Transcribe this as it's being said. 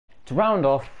To round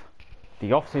off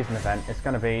the off-season event, it's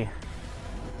going to be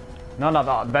none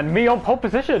other than me on pole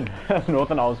position at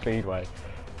Northern Isles Speedway.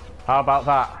 How about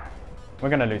that? We're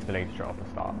going to lose the lead straight off the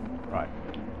start. Right,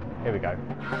 here we go.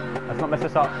 Let's not mess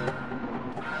this up.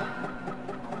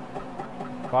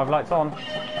 5 lights on.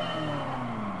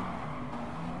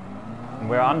 And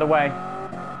we're underway.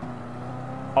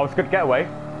 Oh, it's a good getaway.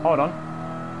 Hold on.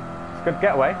 It's a good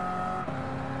getaway.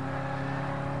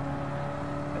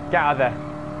 Get out of there.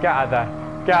 Get out of there.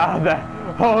 Get out of there.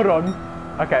 Hold on.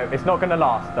 Okay, it's not going to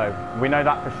last though. We know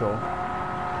that for sure.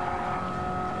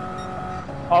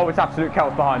 Oh, it's absolute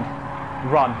chaos behind.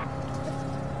 Run.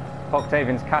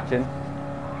 Pogtavian's catching.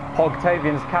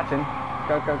 Pogtavian's catching.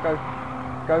 Go, go, go.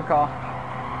 Go, car.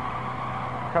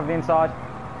 Cover the inside.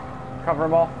 Cover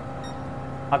him off.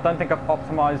 I don't think I've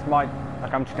optimised my...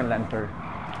 Like, I'm just going to let him through.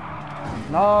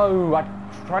 No! I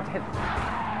tried to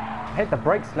hit the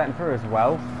brakes to let him through as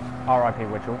well. R.I.P.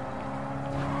 Witchell.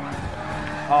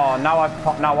 Oh, now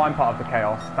I'm part of the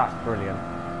chaos. That's brilliant.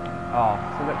 Oh,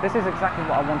 so look, this is exactly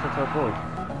what I wanted to avoid.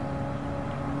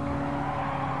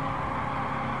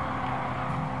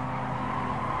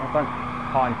 Oh, don't...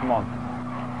 Pine, come on.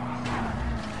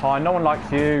 Pine, no one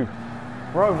likes you.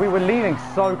 Bro, we were leading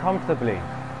so comfortably.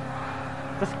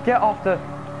 Just get after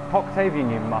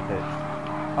Octavian, you muppets.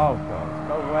 Oh god,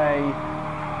 go away.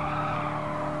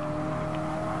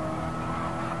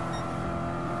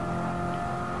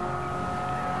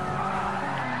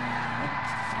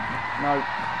 No,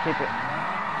 keep it.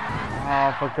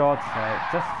 Oh, for God's sake,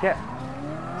 just get...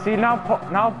 See, now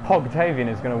Pogtavian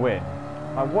is going to win.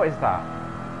 Like, what is that?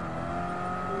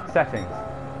 Settings.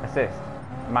 Assist.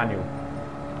 Manual.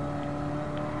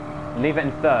 Leave it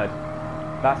in 3rd.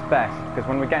 That's best, because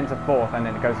when we get into 4th and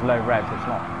then it goes low revs, it's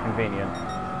not convenient.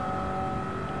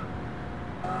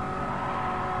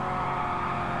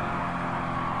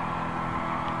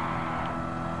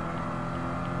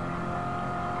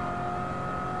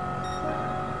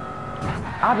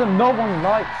 Adam, no one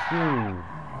likes you.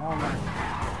 Oh my...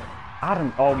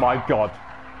 Adam, oh my god.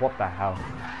 What the hell?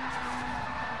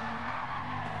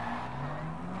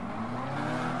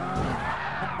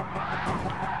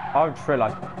 I just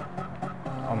realised...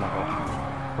 Oh my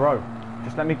god. Bro,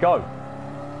 just let me go.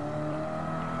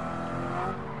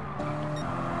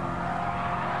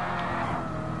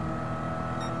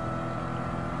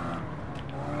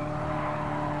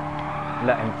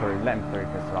 Let him through,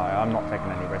 because I'm not taking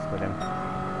any risk with him.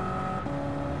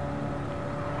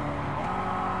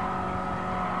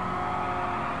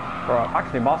 Bro, I've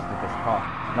actually mastered this car.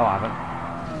 No, I haven't.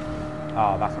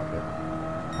 Oh, that's not good.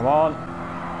 Come on.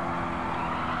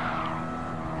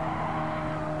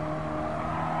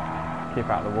 Keep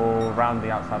out the wall, round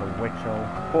the outside of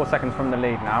Witchell. 4 seconds from the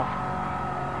lead now.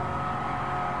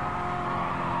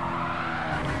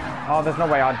 Oh, there's no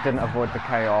way I didn't avoid the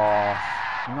chaos.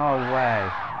 No way.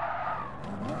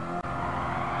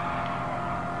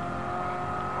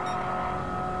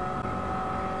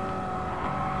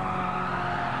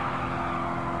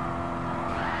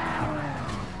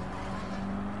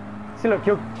 See, look,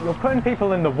 you're putting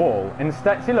people in the wall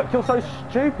instead. See, look, you're so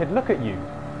stupid. Look at you.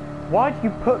 Why do you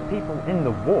put people in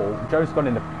the wall? Joe's gone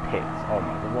in the pits. Oh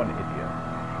my god, what an idiot.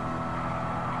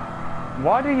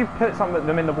 Why do you put some of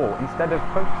them in the wall instead of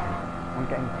focusing on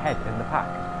getting ahead in the pack?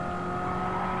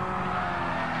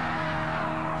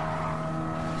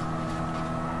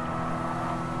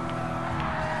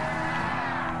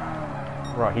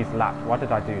 Right, he's lapped. Why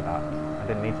did I do that? I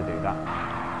didn't need to do that.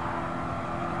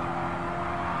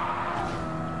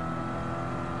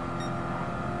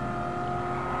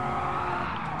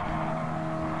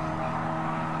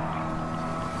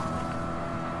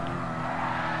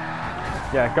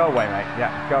 Yeah, go away, mate.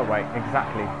 Yeah, go away.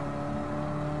 Exactly.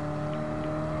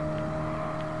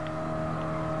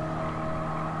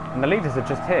 And the leaders are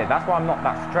just here. That's why I'm not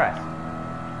that stressed.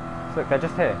 So look, they're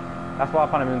just here. That's why I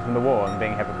put him from the wall and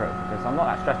being hypocritical, because I'm not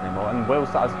that stressed anymore. And Will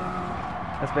Sutters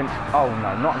has been... Oh,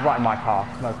 no, not right in my car.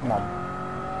 No, come on.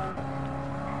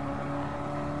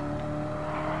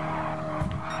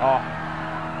 Oh,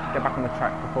 get back on the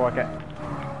track before I get...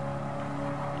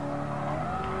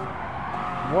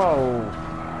 Whoa.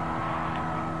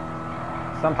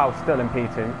 Somehow still in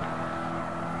P2.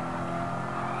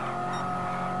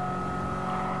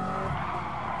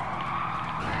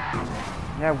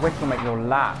 Yeah, Wick will make your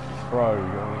laps, bro.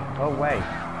 Go away.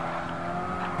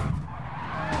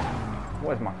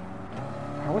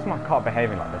 How is my car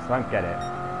behaving like this? I don't get it.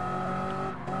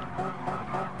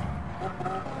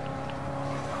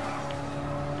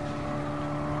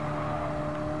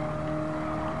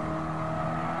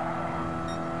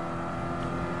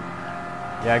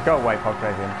 Yeah, go away,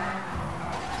 Pogtavian.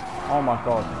 Oh my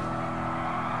god.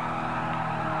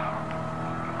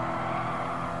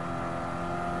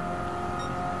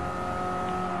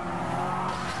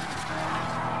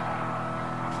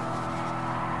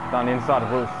 Down the inside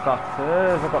of Will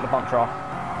Sutters. I've got the bump draft.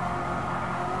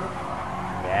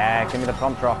 Yeah, give me the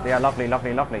bump draft. Yeah, lovely,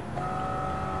 lovely, lovely.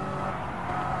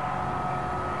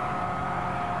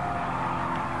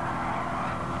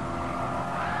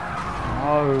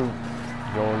 Oh,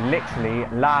 you're literally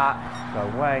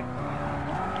laps away.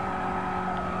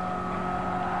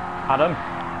 Adam.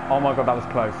 Oh my god, that was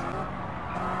close.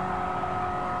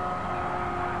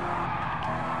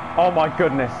 Oh my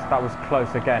goodness, that was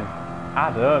close again.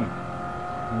 Adam.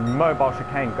 Mobile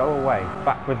chicane, go away.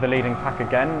 Back with the leading pack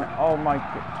again. Oh my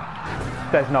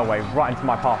god. There's no way. Right into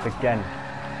my path again.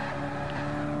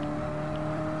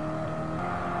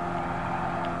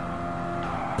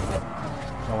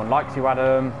 No one likes you,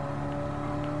 Adam.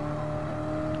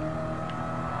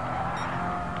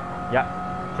 Yeah.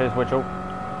 Cheers, Witchell.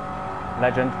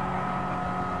 Legend.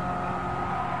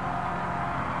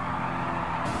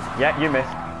 Yeah, you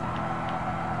missed.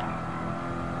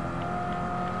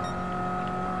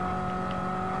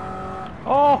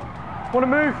 Oh, what a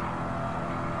move!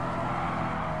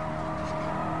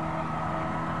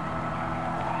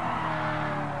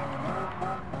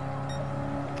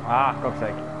 Ah, God's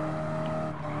sake.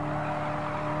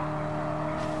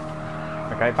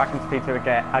 Okay, back into P2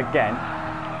 again.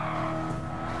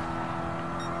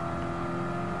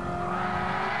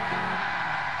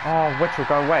 Oh, Witch will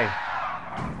go away.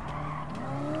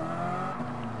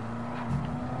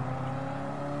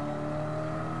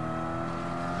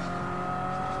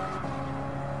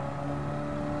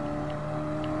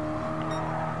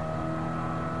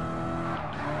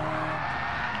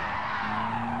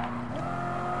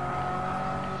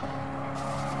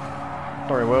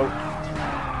 Sorry, Will.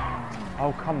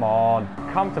 Oh, come on.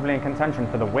 Comfortably in contention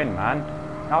for the win, man.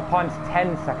 Alpine's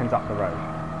 10 seconds up the road.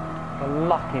 The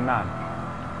lucky man.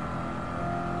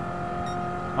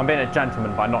 I'm being a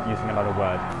gentleman by not using another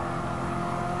word.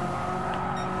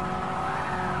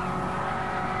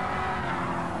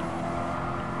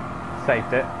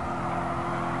 Saved it.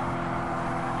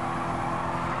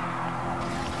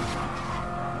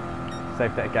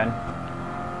 Saved it again.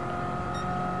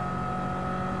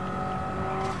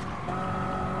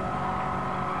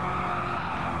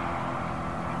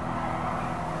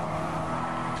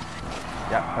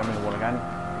 Yep, home in the wall again.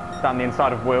 Down the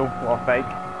inside of Will, what a fake.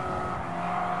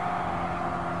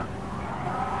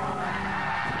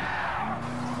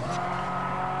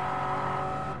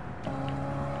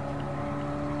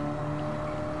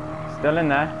 Still in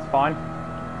there, it's fine.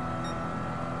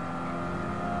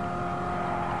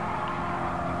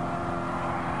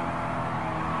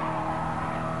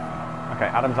 Okay,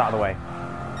 Adam's out of the way.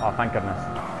 Oh, thank goodness.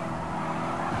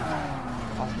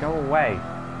 Oh, go away.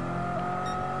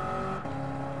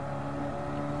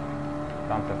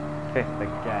 Down to 5th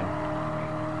again.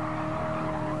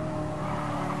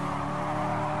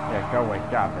 Yeah, go away,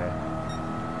 get out of here.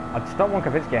 I just don't want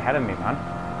Kavitsky ahead of me, man.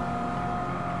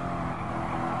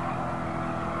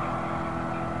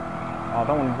 Oh, I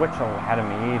don't want Witchell ahead of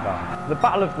me either. The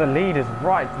battle of the lead is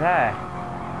right there.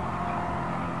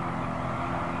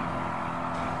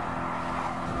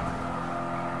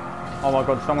 Oh my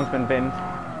god, someone's been binned.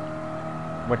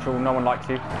 Witchell, no one likes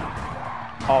you.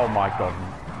 Oh my god.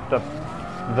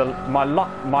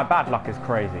 My bad luck is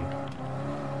crazy.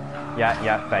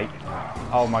 Yeah, fake.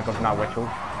 Oh my god, now Witchell.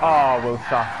 Oh, Will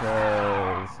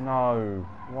Sutters. No.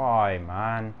 Why,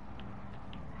 man?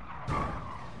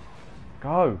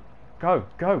 Go. Go,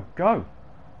 go, go.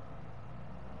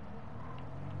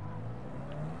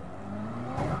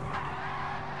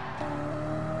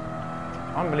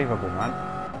 Unbelievable, man.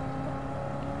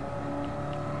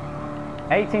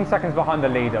 18 seconds behind the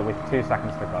leader with 2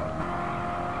 seconds to go.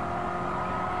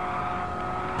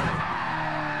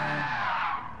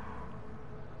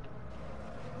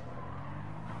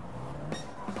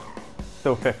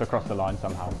 Still 5th across the line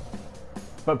somehow.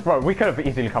 But bro, we could have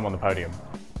easily come on the podium.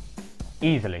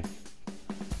 Easily.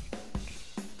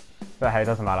 But hey, it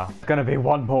doesn't matter. It's going to be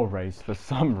one more race for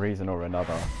some reason or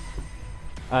another.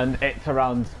 And it's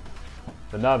around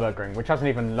the Nürburgring, which hasn't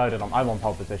even loaded on. I'm on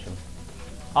pole position.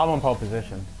 I'm on pole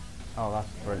position. Oh, that's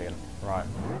brilliant. Right.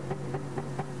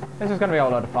 This is going to be a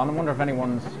lot of fun. I wonder if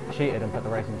anyone's cheated and put the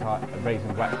racing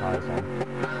wet tyres on.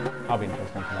 That'll be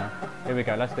interesting to know. Here we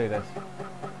go. Let's do this.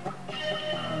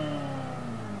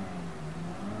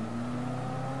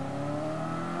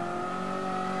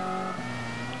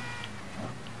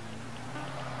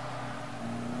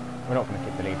 We're not going to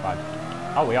keep the lead by...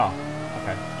 Oh, we are.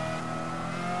 Okay.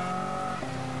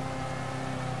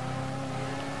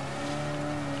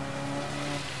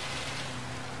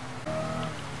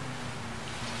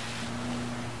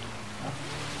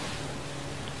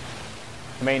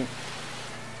 I mean,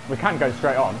 we can go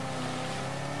straight on.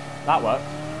 That works.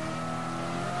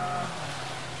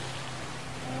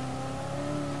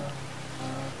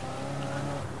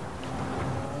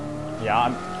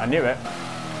 Yeah, I knew it.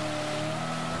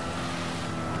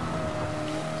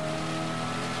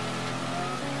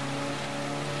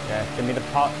 Yeah, give me the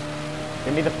punt.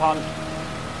 Give me the punt.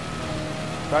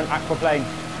 Don't aquaplane.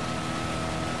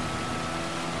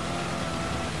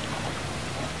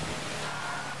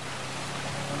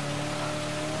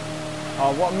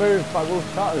 Oh, what a move by Will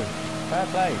Sutton. Fair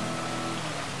play.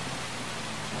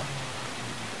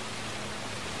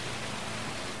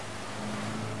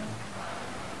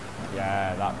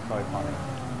 Yeah, that's so funny.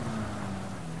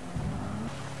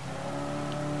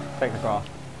 Take the grass.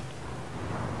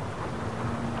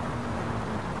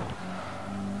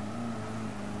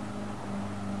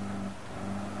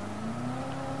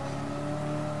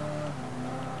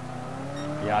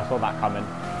 Yeah, I saw that coming.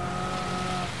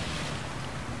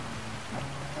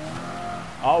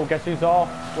 Oh, guess who's off?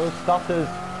 Will Stutters.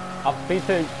 Up speed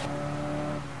 2.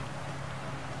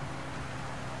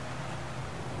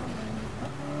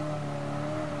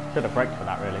 Should have braked for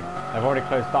that, really. They've already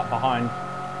closed up behind.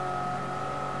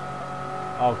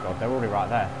 Oh god, they're already right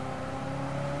there.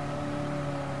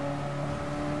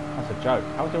 That's a joke.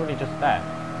 How was he already just there?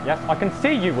 Yes, I can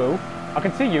see you, Will. I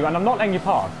can see you, and I'm not letting you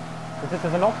pass. Because this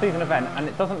is an off-season event, and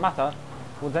it doesn't matter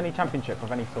towards any championship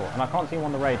of any sort. And I can't see you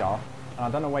on the radar, and I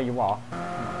don't know where you are.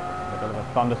 Middle of a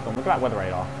thunderstorm. Look at that weather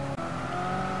radar.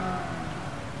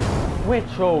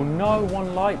 Witchell, no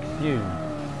one likes you.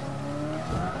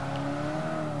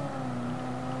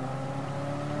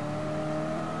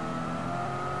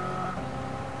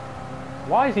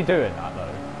 Why is he doing that though?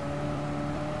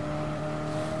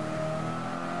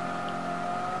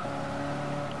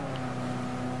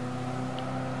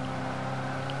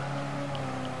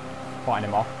 Fighting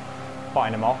him off.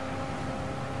 Fighting him off.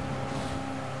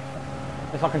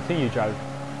 Yes, I can see you, Joe.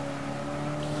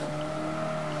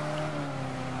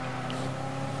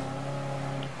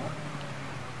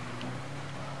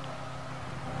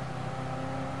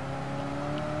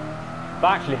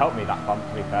 That actually helped me, that bump,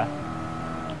 to be fair.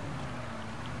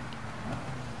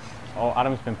 Oh,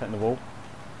 Adam's been put in the wall.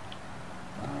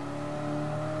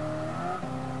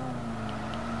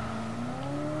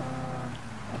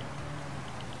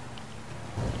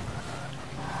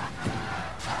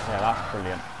 Yeah, that's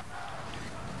brilliant.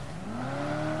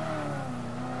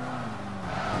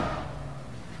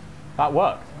 That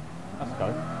worked. Let's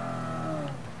go.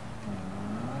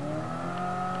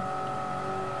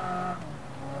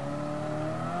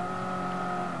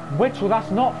 Witchell, that's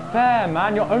not fair,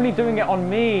 man. You're only doing it on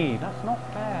me. That's not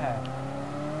fair.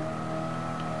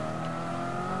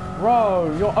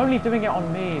 Bro, you're only doing it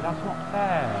on me. That's not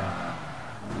fair.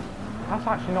 That's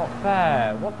actually not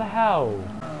fair. What the hell?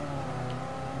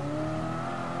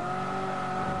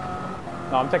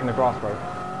 No, I'm taking the grass, bro.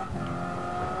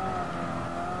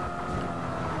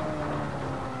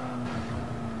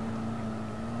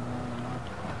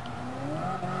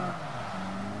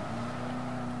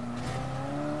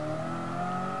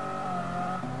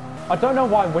 I don't know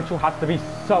why Witchell has to be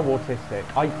so autistic.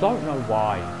 I don't know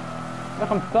why.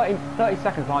 Look, I'm 30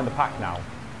 seconds behind the pack now.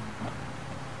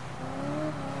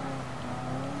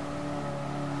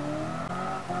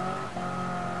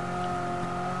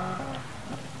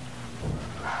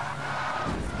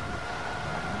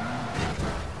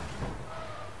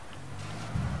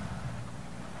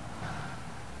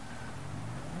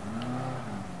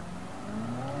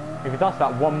 If he does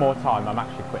that one more time, I'm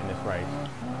actually quitting this race.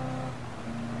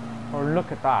 Oh,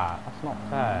 look at that. That's not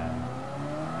fair.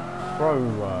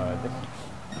 Bro, this...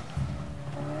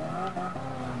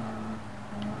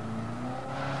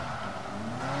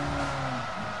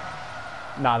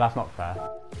 Nah, that's not fair.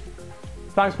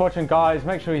 Thanks for watching, guys.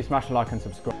 Make sure you smash a like and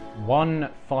subscribe. One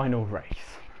final race.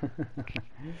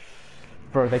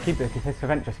 Bro, this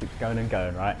event just keeps going and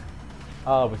going, right?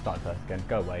 Oh, we're starting first again.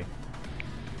 Go away.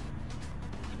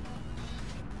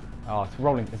 Oh, it's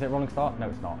rolling. Is it rolling start? No,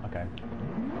 it's not. Okay.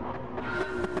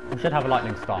 We should have a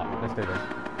lightning start. Let's do this.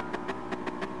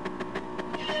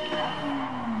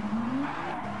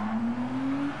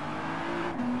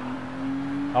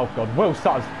 Oh god, Will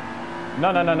Sutters.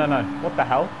 No, no, no, no, no. What the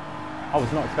hell? I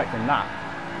was not expecting that.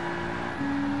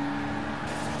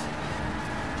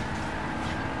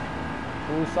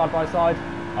 All side by side.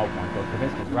 Oh my god,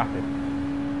 Kavinsky's rapid.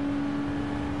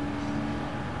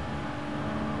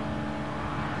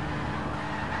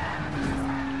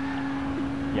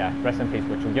 Yeah, rest in peace,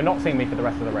 Witchell. You're not seeing me for the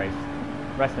rest of the race.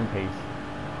 Rest in peace.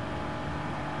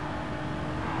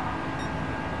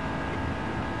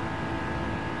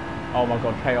 Oh my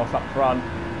god, chaos up front.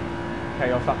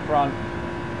 Chaos up front.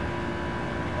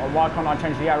 Oh, why can't I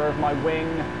change the arrow of my wing?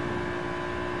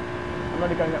 I'm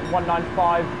only going at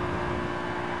 195.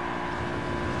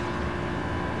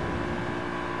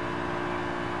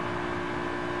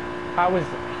 How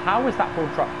is that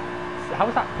Ford truck? How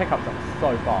is that pickup truck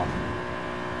so fast?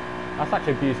 That's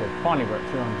actually abusive. Finally, we're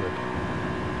at 200.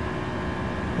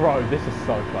 Bro, this is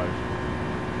so close.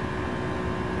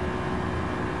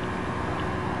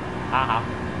 Aha.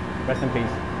 Rest in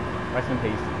peace. Rest in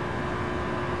peace.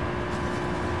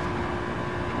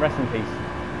 Rest in peace.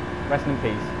 Rest in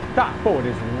peace. That Ford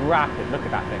is rapid. Look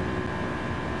at that thing.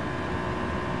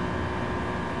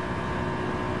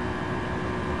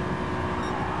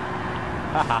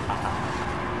 Ha ha ha ha.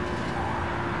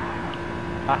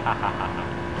 Ha ha ha ha ha.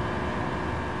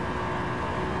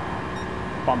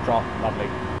 Bump drop. Lovely.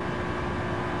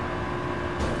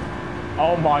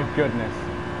 Oh my goodness.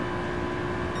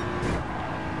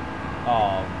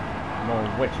 Oh, more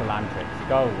Witchalantics.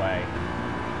 Go away.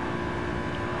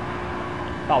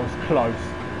 That was close.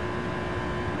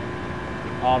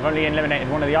 Oh, I've only eliminated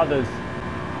one of the others.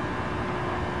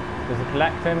 Does it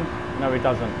collect him? No, it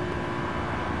doesn't.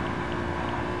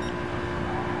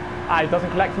 Ah, it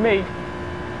doesn't collect me.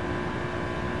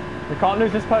 We can't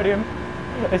lose this podium.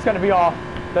 It's going to be our...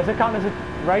 Does it count as a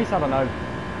race? I don't know.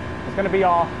 It's going to be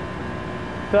our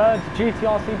third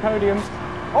GTRC podium.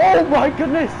 Oh my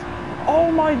goodness!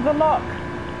 Oh my, the luck!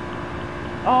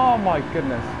 Oh my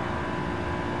goodness.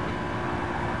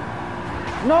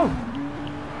 No!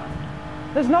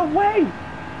 There's no way!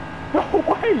 No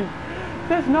way!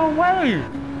 There's no way!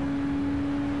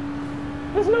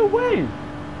 There's no way!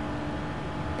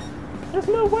 There's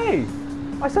no way!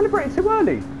 I celebrated too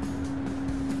early!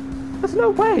 There's no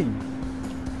way!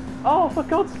 Oh, for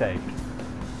God's sake!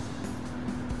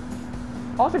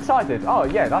 I was excited. Oh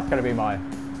yeah, that's gonna be my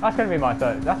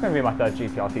third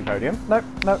GTRC podium.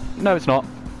 No, it's not.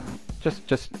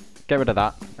 Just get rid of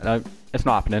that. No, it's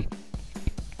not happening.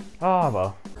 Oh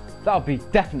well, that'll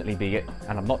definitely be it,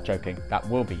 and I'm not joking. That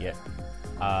will be it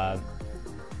for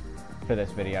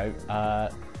this video.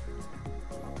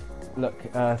 Look,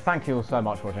 thank you all so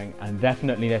much for watching, and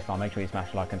definitely this time, make sure you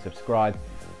smash like and subscribe.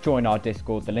 Join our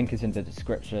Discord. The link is in the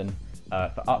description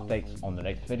for updates on the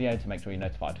latest video to make sure you're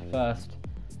notified first.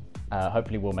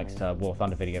 Hopefully we'll make a War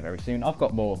Thunder video very soon. I've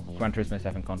got more Gran Turismo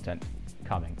 7 content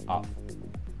coming up.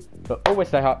 But always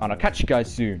stay hot, and I'll catch you guys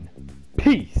soon.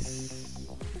 Peace!